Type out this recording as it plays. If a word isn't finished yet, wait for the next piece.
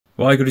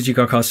Waheguru Ji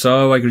Ka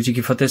Khalsa, Waheguru Ji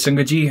Ki Fateh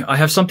Sangat Ji. I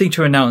have something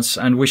to announce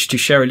and wish to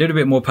share a little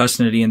bit more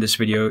personally in this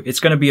video. It's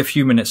going to be a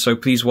few minutes, so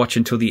please watch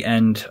until the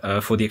end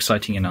for the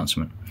exciting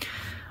announcement.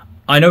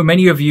 I know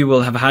many of you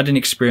will have had an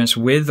experience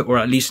with, or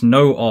at least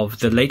know of,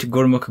 the late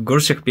Gurmukh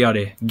Gursikh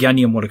Pyare,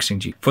 Giani Amolak Singh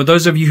Ji. For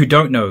those of you who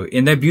don't know,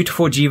 in their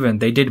beautiful Jivan,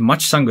 they did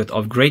much sangat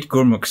of great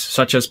Gurmukhs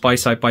such as Bhai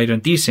Sahib Bhai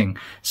Ranveer Singh,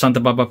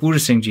 Sant Baba Pura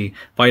Singh Ji,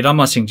 Bhai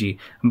Rama Singh Ji,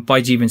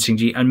 Bhai Jivan Singh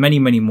Ji, and many,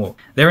 many more.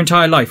 Their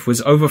entire life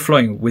was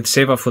overflowing with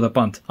seva for the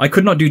Panth. I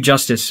could not do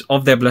justice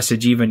of their blessed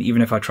Jivan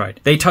even if I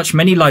tried. They touched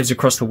many lives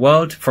across the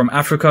world, from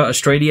Africa,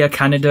 Australia,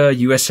 Canada,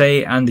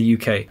 USA, and the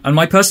UK. And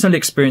my personal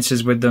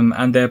experiences with them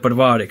and their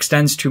parvar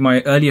extends to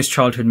my earliest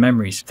childhood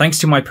memories. Thanks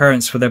to my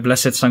parents for their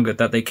blessed sangat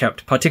that they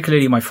kept,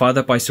 particularly my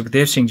father Bhai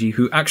Sukhdev Singh Ji,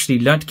 who actually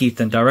learnt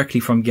Kirtan directly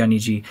from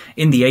Giani Ji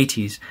in the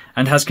 80s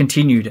and has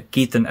continued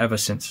Kirtan ever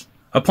since.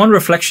 Upon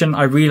reflection,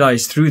 I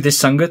realized through this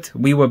sangat,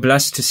 we were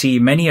blessed to see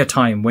many a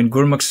time when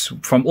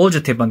Gurmukhs from all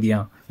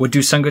Jathebandiyan would do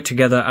sangat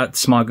together at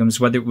smagams,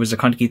 whether it was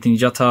Akhand Kirtani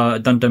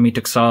Jatha, Dandami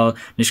Taksal,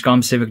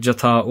 Nishkam Sevak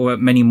Jatha, or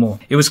many more.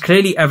 It was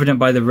clearly evident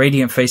by the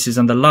radiant faces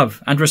and the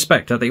love and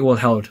respect that they all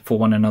held for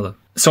one another.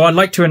 So I'd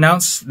like to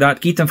announce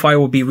that Kirtan Fire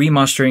will be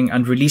remastering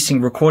and releasing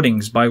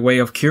recordings by way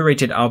of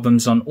curated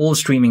albums on all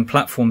streaming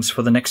platforms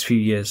for the next few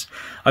years.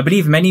 I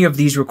believe many of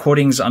these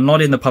recordings are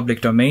not in the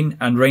public domain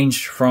and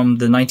range from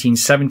the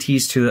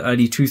 1970s to the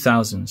early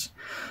 2000s.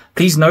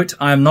 Please note,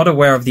 I am not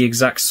aware of the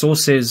exact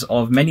sources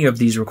of many of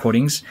these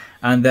recordings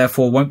and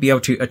therefore won't be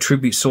able to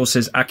attribute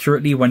sources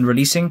accurately when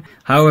releasing.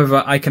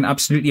 However, I can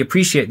absolutely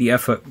appreciate the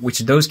effort which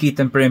those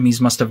Kirtan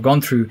Premis must have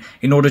gone through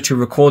in order to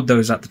record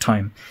those at the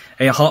time.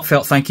 A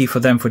heartfelt thank you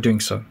for them for doing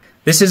so.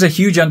 This is a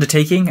huge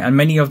undertaking and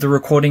many of the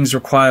recordings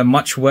require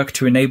much work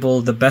to enable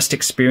the best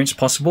experience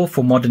possible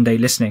for modern day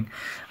listening.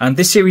 And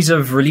this series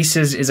of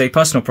releases is a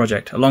personal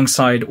project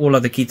alongside all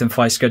other Kirtan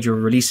Fire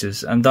scheduled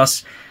releases, and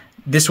thus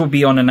this will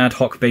be on an ad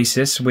hoc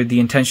basis with the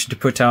intention to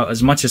put out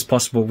as much as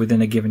possible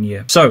within a given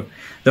year. So,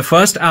 the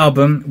first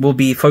album will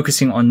be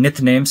focusing on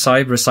Nitnem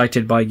Sahib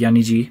recited by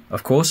Giani Ji,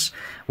 of course,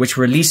 which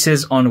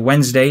releases on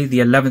Wednesday, the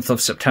 11th of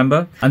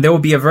September. And there will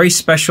be a very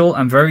special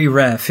and very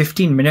rare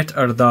 15-minute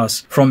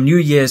Ardas from New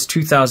Year's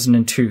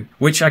 2002,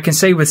 which I can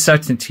say with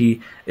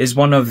certainty is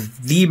one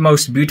of the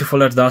most beautiful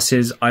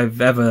Ardases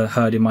I've ever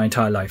heard in my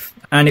entire life.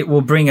 And it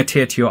will bring a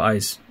tear to your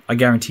eyes, I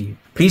guarantee you.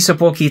 Please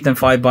support Kirtan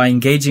Fire by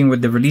engaging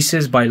with the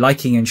releases, by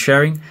liking and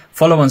sharing.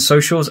 Follow on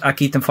socials at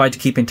Kirtan Fire to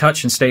keep in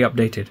touch and stay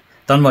updated.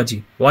 Dhanwad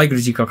ji.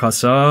 Waheguru Ji Ka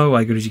Khalsa,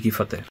 Waheguru Ji Ki Fateh.